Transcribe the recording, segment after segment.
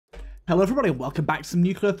Hello everybody, welcome back to some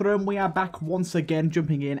Nuclear Throne. We are back once again,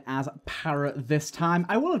 jumping in as Parrot this time.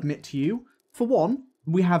 I will admit to you, for one,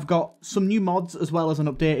 we have got some new mods as well as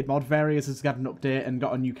an updated mod. Various has got an update and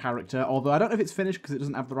got a new character, although I don't know if it's finished because it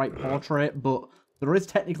doesn't have the right portrait, but there is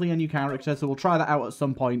technically a new character, so we'll try that out at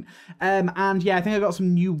some point. And yeah, I think I got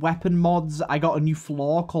some new weapon mods. I got a new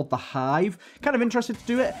floor called the Hive. Kind of interested to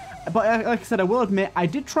do it, but like I said, I will admit, I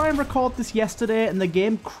did try and record this yesterday and the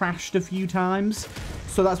game crashed a few times.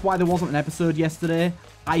 So that's why there wasn't an episode yesterday.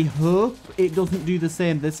 I hope it doesn't do the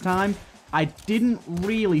same this time. I didn't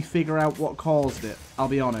really figure out what caused it, I'll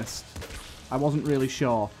be honest. I wasn't really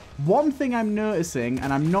sure. One thing I'm noticing,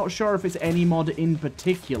 and I'm not sure if it's any mod in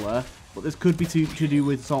particular, but this could be to do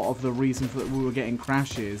with sort of the reason for that we were getting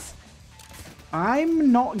crashes.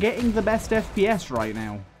 I'm not getting the best FPS right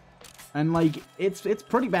now. And like, it's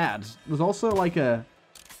pretty bad. There's also like a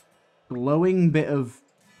glowing bit of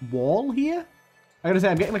wall here. I gotta say,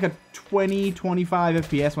 I'm getting like a 20, 25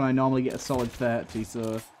 FPS when I normally get a solid 30,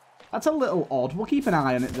 so that's a little odd. We'll keep an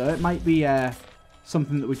eye on it though. It might be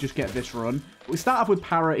something that we just get this run. We start off with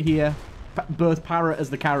Parrot here. Both Parrot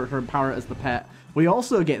as the character and Parrot as the pet. We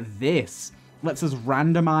also get this. Lets us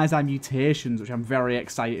randomize our mutations, which I'm very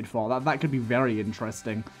excited for. That could be very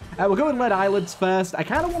interesting. We'll go with lead eyelids first. I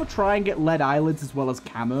kind of want to try and get lead eyelids as well as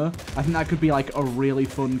camo. I think that could be like a really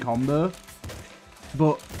fun combo.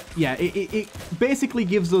 But yeah, it basically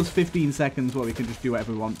gives us 15 seconds where we can just do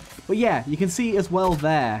whatever we want. But yeah, you can see as well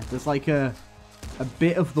there. There's like a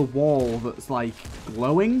bit of the wall that's like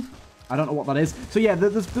glowing. I don't know what that is. So yeah,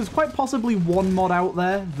 there's quite possibly one mod out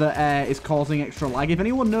there that is causing extra lag. If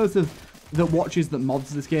anyone knows that watches that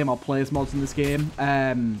mods this game or plays mods in this game,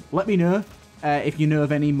 let me know if you know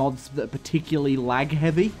of any mods that are particularly lag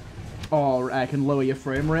heavy or can lower your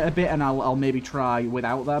frame rate a bit, and I'll maybe try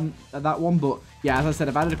without them that one. But yeah, as I said,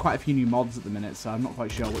 I've added quite a few new mods at the minute, so I'm not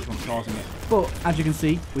quite sure which one's causing it. But as you can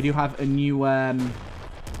see, we do have a new weapon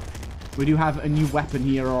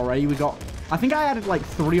here already. We got, I think I added like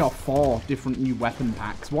 3 or 4 different new weapon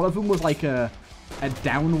packs. One of them was like a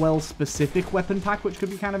Downwell specific weapon pack, which could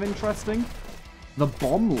be kind of interesting. The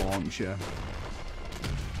bomb launcher.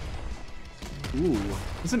 Ooh,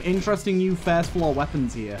 there's some interesting new first floor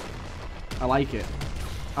weapons here. I like it.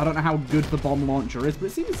 I don't know how good the bomb launcher is, but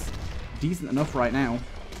it seems decent enough right now.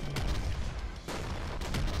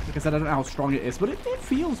 Like I said, I don't know how strong it is, but it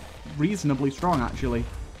feels reasonably strong, actually.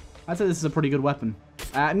 I'd say this is a pretty good weapon.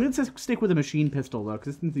 I'm going to stick with a machine pistol, though,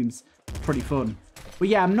 because this seems pretty fun. But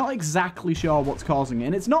yeah, I'm not exactly sure what's causing it.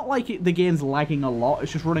 And it's not like the game's lagging a lot.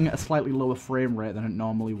 It's just running at a slightly lower frame rate than it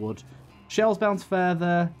normally would. Shells bounce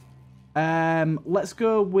further. Let's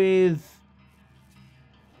go with...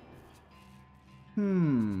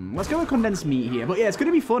 let's go with condensed meat here. But yeah, it's going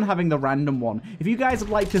to be fun having the random one. If you guys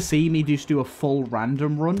would like to see me just do a full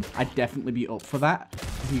random run, I'd definitely be up for that.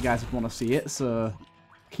 If you guys would want to see it, so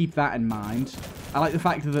keep that in mind. I like the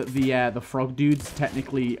fact that the frog dudes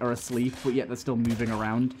technically are asleep, but yet they're still moving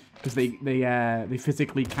around because they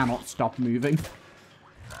physically cannot stop moving.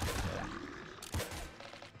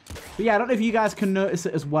 But yeah, I don't know if you guys can notice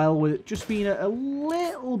it as well with it just being a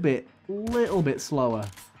little bit slower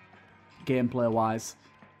gameplay wise.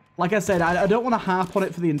 Like I said, I don't want to harp on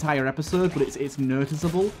it for the entire episode, but it's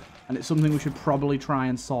noticeable, and it's something we should probably try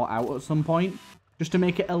and sort out at some point, just to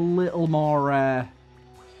make it a little more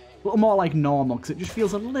like normal, because it just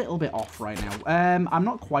feels a little bit off right now. I'm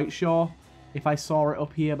not quite sure if I saw it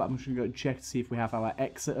up here, but I'm just going to go check to see if we have our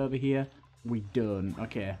exit over here. We don't.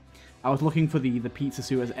 Okay. I was looking for the pizza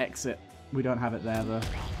sewers exit. We don't have it there, though.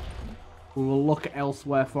 We will look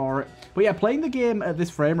elsewhere for it. But yeah, playing the game at this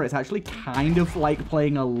frame rate is actually kind of like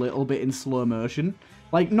playing a little bit in slow motion.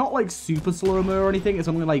 Like, not like super slow-mo or anything. It's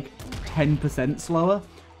only like 10% slower.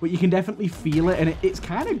 But you can definitely feel it, and it's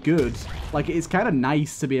kind of good. Like, it's kind of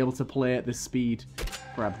nice to be able to play at this speed.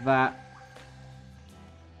 Grab that.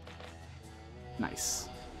 Nice.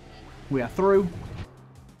 We are through.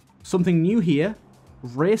 Something new here.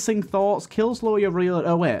 Racing thoughts. Kills lower your reload.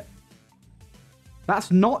 Oh, wait.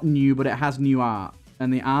 That's not new, but it has new art.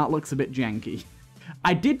 And the art looks a bit janky.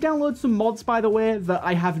 I did download some mods, by the way, that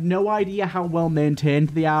I have no idea how well maintained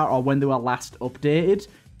they are or when they were last updated.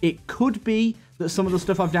 It could be that some of the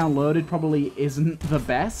stuff I've downloaded probably isn't the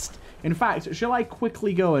best. In fact, shall I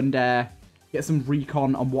quickly go and get some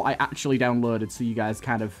recon on what I actually downloaded so you guys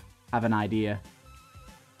kind of have an idea?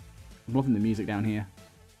 I'm loving the music down here.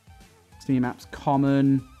 Steam apps,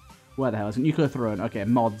 common. Where the hell is it? Nuclear Throne. Okay,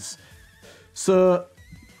 mods. So,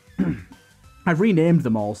 I've renamed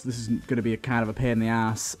them all, so this is going to be a kind of a pain in the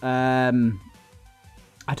ass. I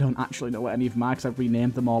I don't actually know what any of them are because I've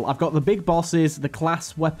renamed them all. I've got the big bosses, the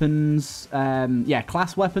class weapons. Yeah,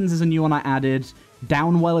 class weapons is a new one I added.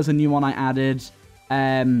 Downwell is a new one I added.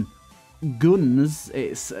 Guns,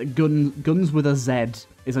 it's guns with a Z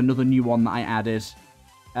is another new one that I added.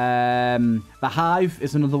 The Hive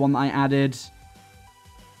is another one that I added.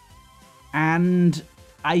 And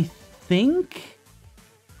I think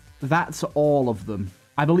that's all of them.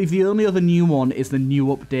 I believe the only other new one is the new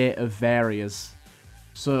update of Various.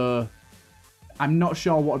 So I'm not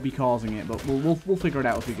sure what would be causing it, but we'll figure it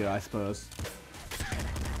out as we go, I suppose.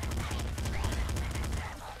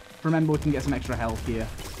 Remember, we can get some extra health here.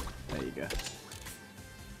 There you go.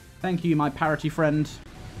 Thank you, my parroty friend.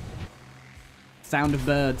 Sound of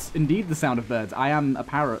birds. Indeed, the sound of birds. I am a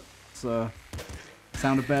parrot, so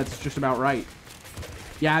sound of birds is just about right.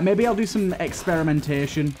 Yeah, maybe I'll do some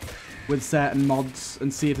experimentation with certain mods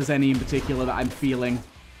and see if there's any in particular that I'm feeling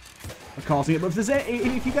are causing it. But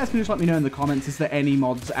if you guys can just let me know in the comments, is there any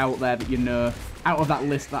mods out there that you know, out of that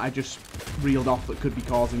list that I just reeled off, that could be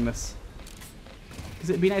causing this? Because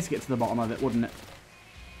it'd be nice to get to the bottom of it, wouldn't it?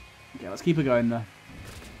 Okay, let's keep it going though.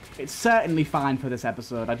 It's certainly fine for this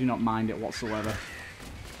episode. I do not mind it whatsoever.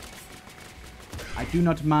 I do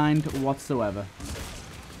not mind whatsoever.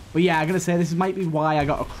 But yeah, I'm going to say this might be why I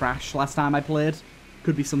got a crash last time I played.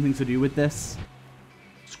 Could be something to do with this.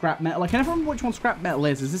 Scrap metal. I can't remember which one scrap metal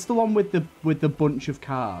is. Is this the one with the bunch of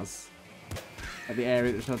cars? At the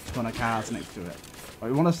area that has a ton of cars next to it. Right,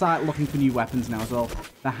 we want to start looking for new weapons now as well.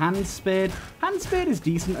 The hand spade. Hand spade is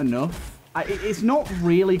decent enough. It's not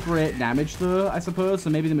really great damage though, I suppose. So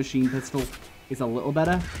maybe the machine pistol is a little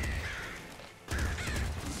better.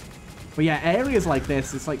 But yeah, areas like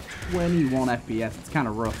this, it's like 21 FPS. It's kind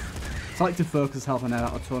of rough. So I like to focus health and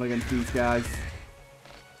out a ton against these guys.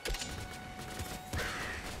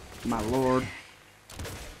 My lord.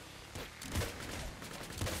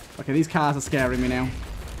 Okay, these cars are scaring me now.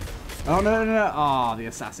 Oh, no. Oh, the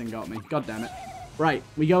assassin got me. God damn it. Right,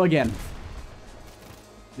 we go again.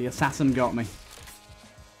 The assassin got me.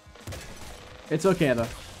 It's okay, though.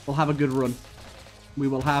 We'll have a good run. We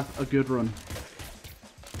will have a good run.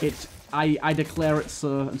 I declare it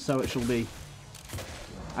so, and so it shall be.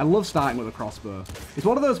 I love starting with a crossbow. It's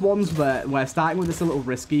one of those ones where starting with this a little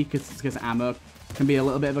risky, because ammo can be a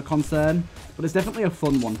little bit of a concern, but it's definitely a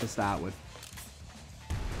fun one to start with.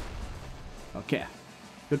 Okay.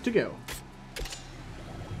 Good to go.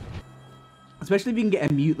 Especially if you can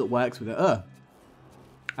get a mute that works with it.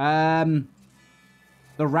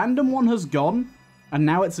 The random one has gone, and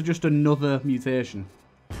now it's just another mutation.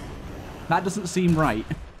 That doesn't seem right.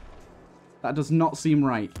 That does not seem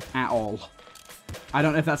right at all. I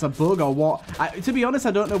don't know if that's a bug or what. To be honest,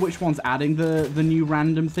 I don't know which one's adding the new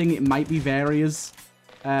random thing. It might be Various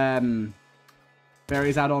add-on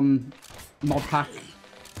mod pack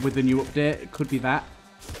with the new update. It could be that.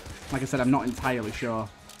 Like I said, I'm not entirely sure.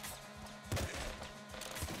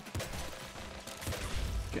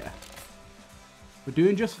 Okay. We're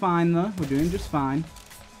doing just fine, though. We're doing just fine.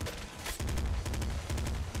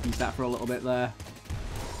 Use that for a little bit there.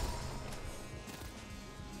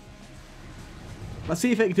 Let's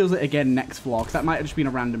see if it does it again next floor, because that might have just been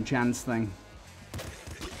a random chance thing.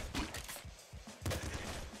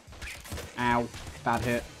 Ow. Bad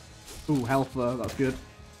hit. Ooh, health though. That's good.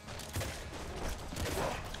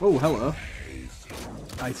 Oh, hello.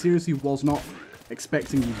 I seriously was not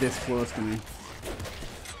expecting you this close to me.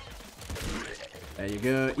 There you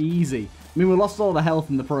go. Easy. I mean, we lost all the health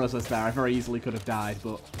in the process there. I very easily could have died,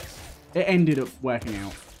 but it ended up working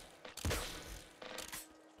out.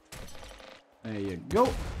 There you go.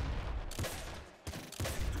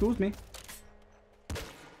 Excuse me. Is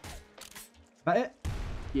that it?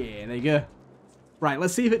 Yeah, there you go. Right,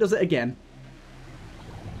 let's see if it does it again.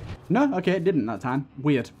 No? Okay, it didn't that time.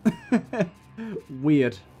 Weird.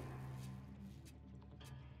 Weird.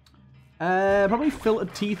 Probably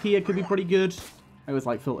filtered teeth here could be pretty good. I always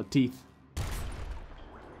like filtered teeth.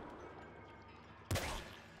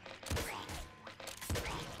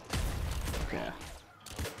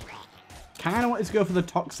 Kind of wanted to go for the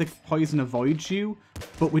toxic poison avoids you,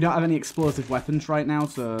 but we don't have any explosive weapons right now,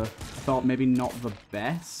 so I thought maybe not the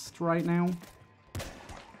best right now.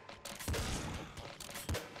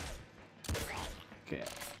 Okay.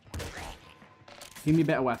 Give me a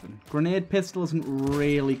better weapon. Grenade pistol isn't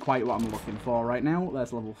really quite what I'm looking for right now.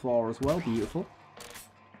 There's level 4 as well. Beautiful.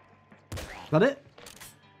 Is that it?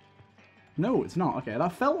 No, it's not. Okay,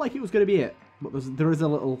 that felt like it was going to be it, but there is a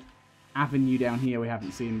little avenue down here we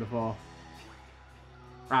haven't seen before.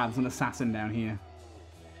 Ah, there's an assassin down here.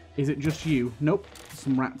 Is it just you? Nope.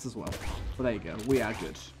 Some rats as well. But there you go. We are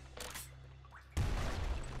good.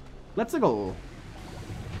 Let's go.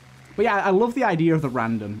 But yeah, I love the idea of the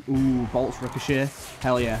random. Ooh, bolts ricochet.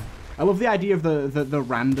 Hell yeah. I love the idea of the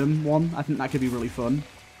random one. I think that could be really fun.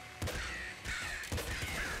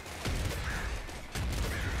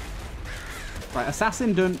 Right,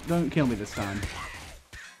 assassin, don't kill me this time.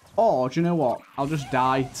 Or, do you know what? I'll just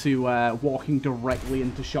die to walking directly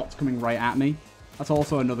into shots coming right at me. That's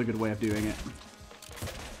also another good way of doing it.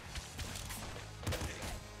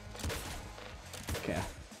 Okay.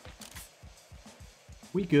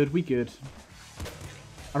 We good, we good.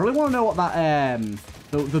 I really want to know what that,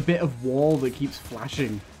 the bit of wall that keeps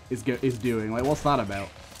flashing is doing. Like, what's that about?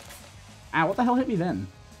 Ow, what the hell hit me then?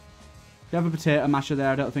 Do you have a potato masher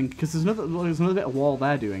there? I don't think, because there's another bit of wall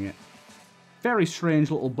there doing it. Very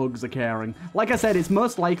strange little bugs occurring. Like I said, it's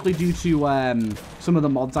most likely due to some of the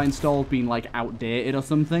mods I installed being like outdated or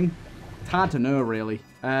something. It's hard to know, really.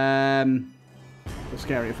 Scarier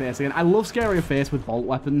face again. I love scarier face with bolt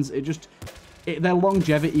weapons. Their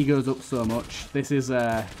longevity goes up so much. This is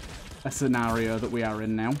a scenario that we are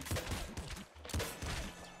in now.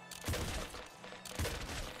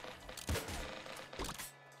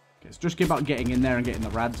 It's just about getting in there and getting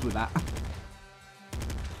the rads with that.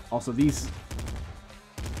 Also, these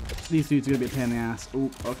dudes are going to be a pain in the ass. Oh,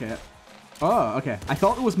 okay. Oh, okay. I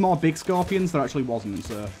thought there was more big scorpions. There actually wasn't,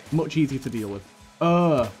 so much easier to deal with.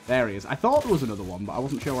 Oh, there he is. I thought there was another one, but I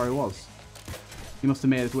wasn't sure where he was. He must have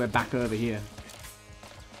made his way back over here.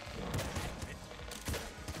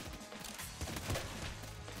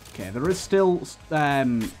 Okay, there is still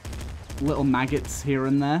little maggots here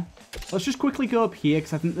and there. Let's just quickly go up here,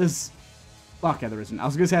 because I think there's... Okay, there isn't. I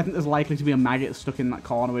was going to say, I think there's likely to be a maggot stuck in that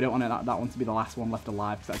corner. We don't want that one to be the last one left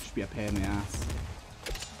alive, because that'd just be a pain in the ass.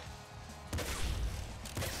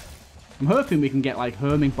 I'm hoping we can get, like,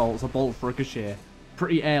 homing bolts or bolt ricochet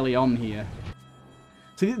pretty early on here.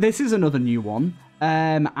 So this is another new one.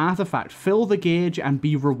 Artifact. Fill the gauge and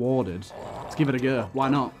be rewarded. Let's give it a go. Why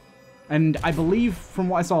not? And I believe, from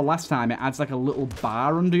what I saw last time, it adds, like, a little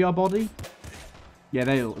bar under your body. Yeah,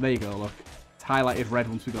 there you go, look. It's highlighted red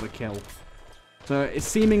once we got a kill. So it's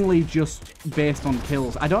seemingly just based on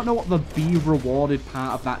kills. I don't know what the be rewarded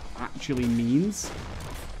part of that actually means.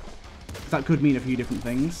 That could mean a few different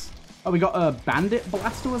things. Oh, we got a bandit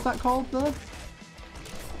blaster, was that called, though?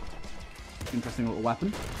 Interesting little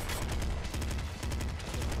weapon.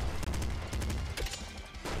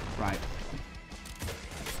 Right.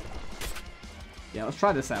 Yeah, let's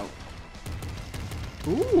try this out.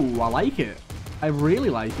 Ooh, I like it. I really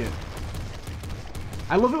like it.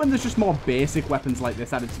 I love it when there's just more basic weapons like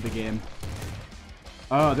this added to the game.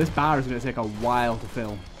 Oh, this bar is going to take a while to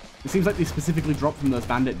fill. It seems like they specifically dropped from those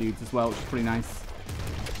bandit dudes as well, which is pretty nice.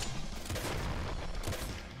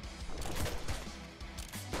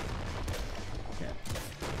 Okay.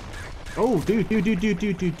 Oh, dude.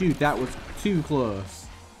 That was too close.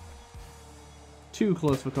 Too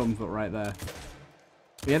close for comfort right there.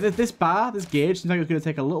 But yeah, this gauge seems like it's going to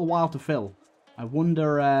take a little while to fill. I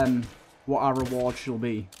wonder what our reward shall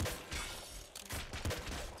be.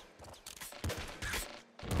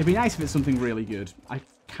 It'd be nice if it's something really good. I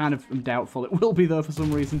kind of am doubtful it will be, though, for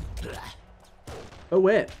some reason. Oh,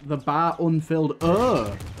 wait. The bar unfilled.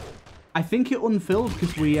 Oh! I think it unfilled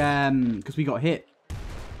because we got hit.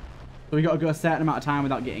 So we got to go a certain amount of time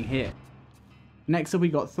without getting hit. Next up, we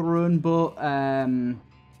got thrown, but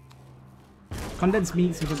condensed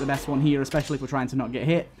meat seems like the best one here, especially if we're trying to not get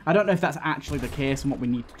hit. I don't know if that's actually the case and what we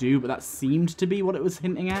need to do, but that seemed to be what it was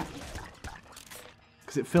hinting at.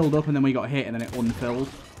 Because it filled up and then we got hit and then it unfilled.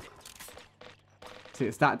 See,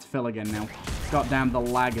 it started to fill again now. God damn, the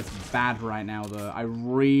lag is bad right now, though. I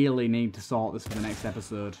really need to sort this for the next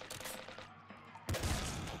episode.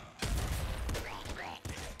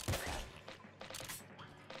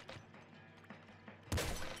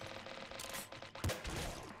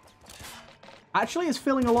 Actually, it's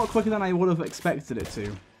filling a lot quicker than I would have expected it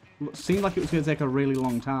to. It seemed like it was going to take a really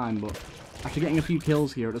long time, but after getting a few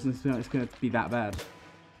kills here, it doesn't seem like it's going to be that bad.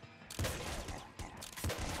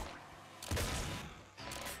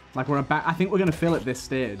 Like, I think we're going to fill at this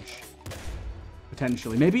stage.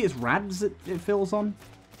 Potentially. Maybe it's rads it fills on?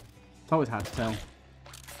 It's always hard to tell.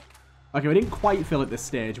 Okay, we didn't quite fill at this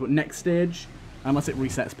stage, but next stage, unless it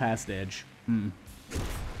resets per stage.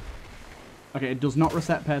 Okay, it does not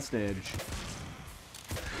reset per stage.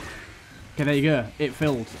 Okay, there you go. It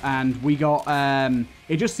filled. And we got,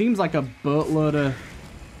 it just seems like a boatload of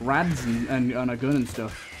rads and a gun and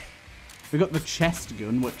stuff. We got the chest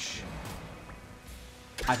gun, which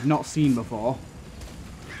I've not seen before.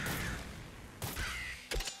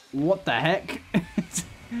 What the heck?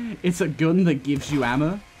 It's a gun that gives you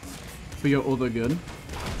ammo for your other gun.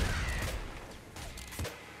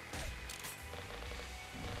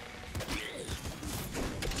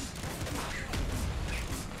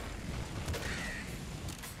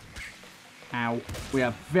 Ow. We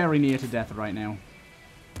are very near to death right now.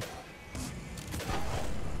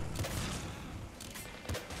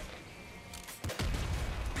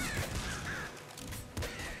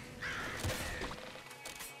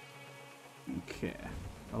 Okay.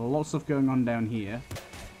 A lot of stuff going on down here.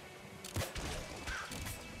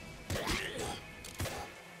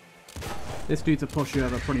 This dude's a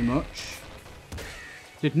pushover pretty much.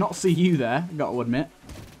 Did not see you there, got to admit.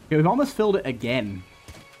 Okay, we've almost filled it again.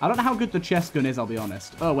 I don't know how good the chest gun is, I'll be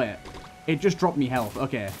honest. Oh, wait. It just dropped me health.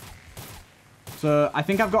 Okay. So, I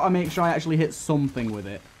think I've got to make sure I actually hit something with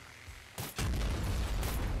it.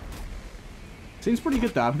 Seems pretty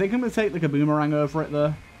good, though. I think I'm going to take, like, a boomerang over it,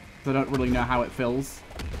 though. Because I don't really know how it fills.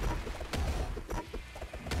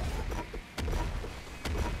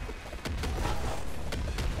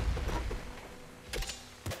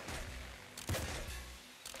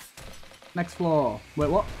 Next floor. Wait,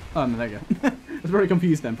 what? Oh, no, there you go. I was very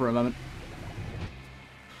confused then for a moment.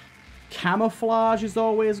 Camouflage is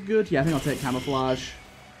always good. Yeah, I think I'll take camouflage.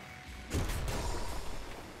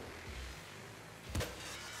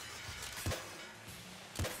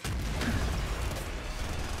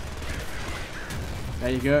 There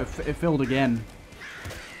you go. It filled again.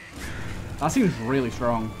 That seems really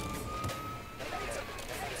strong.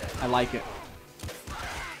 I like it.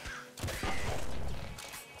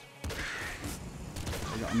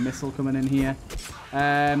 A missile coming in here.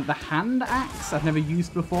 The hand axe I've never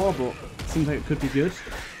used before, but it seems like it could be good.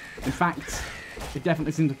 In fact, it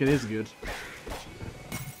definitely seems like it is good.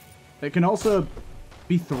 It can also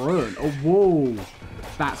be thrown. Oh, whoa.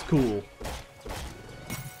 That's cool.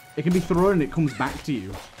 It can be thrown and it comes back to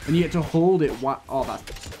you. And you get to hold it. Oh,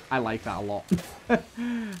 I like that a lot.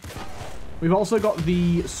 We've also got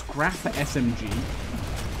the scrap SMG.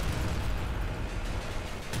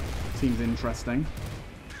 Seems interesting.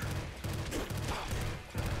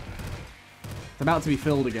 It's about to be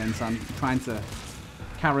filled again, so I'm trying to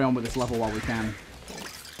carry on with this level while we can.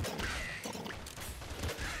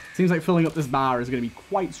 Seems like filling up this bar is going to be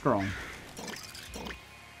quite strong.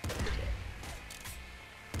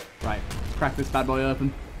 Right, let's crack this bad boy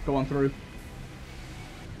open. Go on through.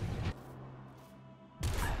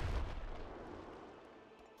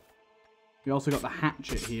 We also got the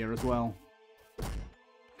hatchet here as well.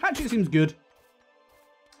 Hatchet seems good.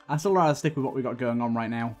 I'd still rather stick with what we got going on right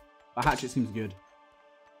now. But hatchet seems good.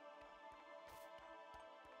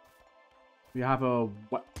 We have a...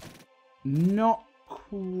 Not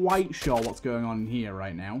quite sure what's going on here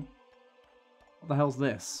right now. What the hell's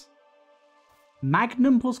this?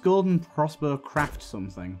 Magnum plus golden crossbow craft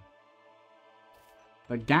something.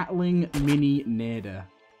 The Gatling Mini Nader.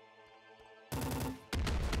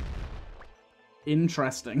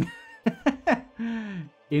 Interesting.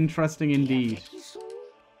 Interesting indeed.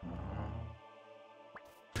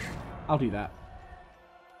 I'll do that.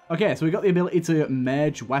 Okay, so we got the ability to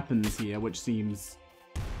merge weapons here, which seems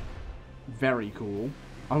very cool.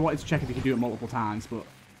 I wanted to check if you could do it multiple times, but...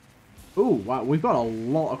 Ooh, wow, we've got a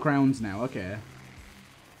lot of crowns now, okay.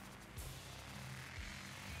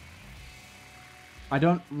 I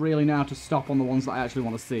don't really know how to stop on the ones that I actually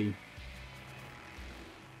want to see.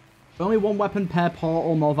 Only one weapon per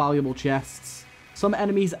portal, more valuable chests. Some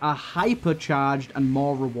enemies are hypercharged and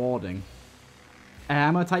more rewarding.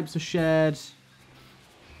 Ammo types are shared.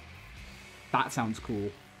 That sounds cool.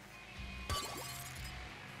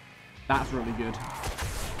 That's really good.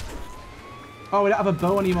 Oh, we don't have a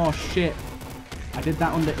bow anymore. Shit. I did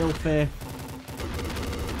that under ill faith.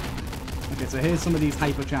 Okay, so here's some of these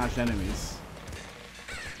hypercharged enemies.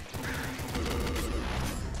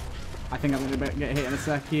 I think I'm going to get hit in a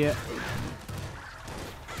sec here.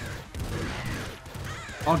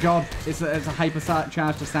 Oh god, it's a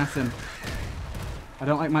hypercharged assassin. I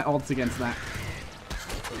don't like my odds against that.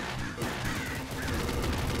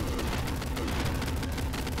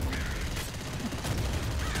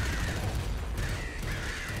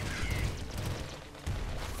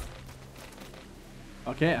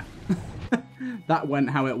 Okay. That went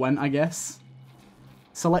how it went, I guess.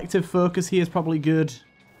 Selective focus here is probably good.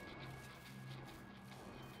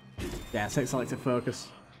 Yeah, take selective focus.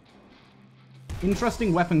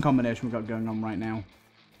 Interesting weapon combination we've got going on right now.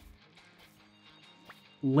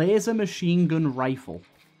 Laser machine gun rifle.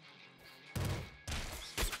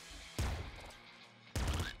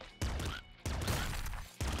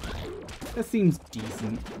 This seems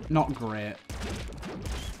decent. Not great.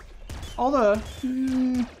 Although,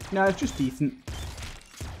 no, it's just decent.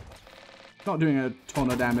 Not doing a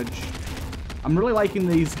ton of damage. I'm really liking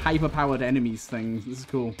these hyper-powered enemies things. This is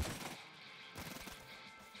cool.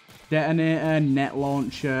 Detonator, net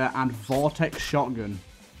launcher, and vortex shotgun.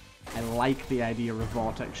 I like the idea of a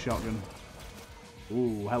vortex shotgun.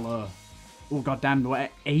 Ooh, hello. Oh, goddamn, we're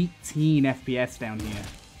at 18 FPS down here.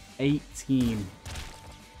 18.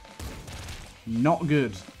 Not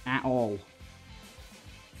good at all.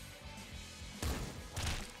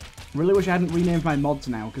 Really wish I hadn't renamed my mods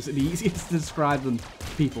now, because it'd be easiest to describe them to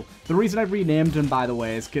people. The reason I've renamed them, by the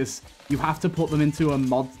way, is because you have to put them into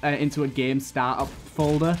a game startup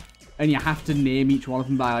folder, and you have to name each one of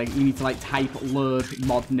them by, like, you need to, like, type load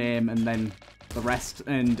mod name and then the rest,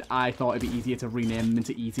 and I thought it'd be easier to rename them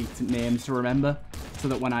into easy names to remember, so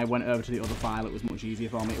that when I went over to the other file, it was much easier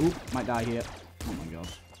for me. Ooh, might die here. Oh my god.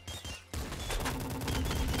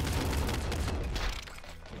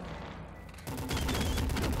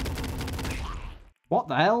 What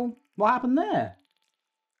the hell? What happened there?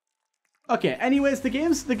 Okay, anyways, the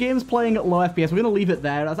game's playing at low FPS. We're going to leave it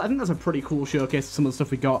there. I think that's a pretty cool showcase of some of the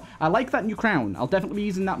stuff we got. I like that new crown. I'll definitely be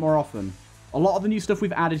using that more often. A lot of the new stuff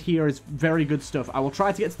we've added here is very good stuff. I will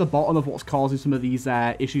try to get to the bottom of what's causing some of these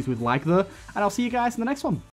issues with lag, though, and I'll see you guys in the next one.